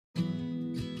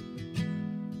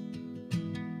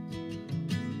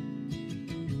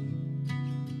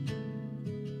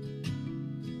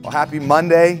Well, happy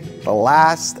Monday, the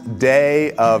last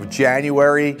day of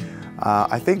January.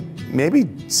 I think maybe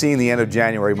seeing the end of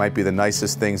January might be the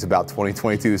nicest things about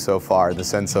 2022 so far, in the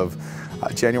sense of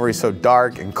January is so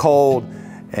dark and cold,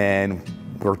 and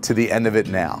we're to the end of it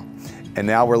now. And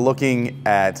now we're looking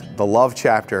at the love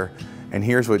chapter, and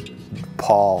here's what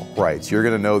Paul writes. You're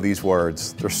going to know these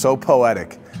words. They're so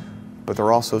poetic, but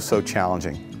they're also so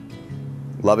challenging.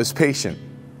 Love is patient.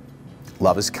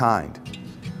 Love is kind.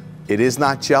 It is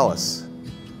not jealous.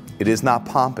 It is not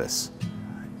pompous.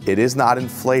 It is not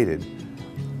inflated.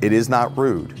 It is not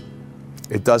rude.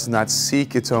 It does not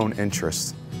seek its own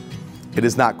interest. It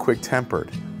is not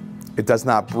quick-tempered. It does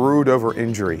not brood over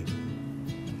injury.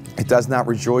 It does not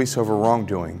rejoice over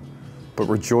wrongdoing, but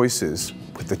rejoices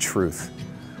with the truth.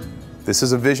 This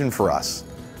is a vision for us.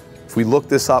 If we look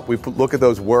this up, we look at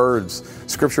those words,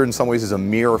 Scripture in some ways is a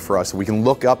mirror for us. We can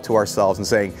look up to ourselves and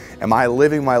saying, am I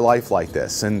living my life like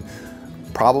this? And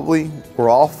probably we're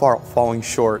all falling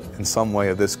short in some way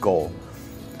of this goal.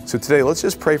 So today, let's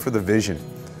just pray for the vision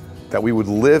that we would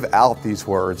live out these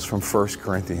words from 1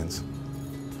 Corinthians.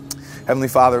 Heavenly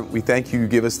Father, we thank you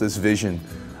give us this vision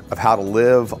of how to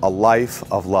live a life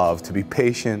of love, to be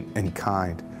patient and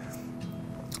kind.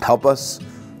 Help us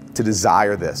to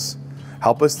desire this.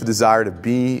 Help us to desire to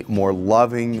be more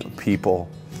loving people.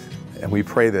 And we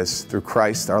pray this through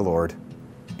Christ our Lord.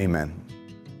 Amen.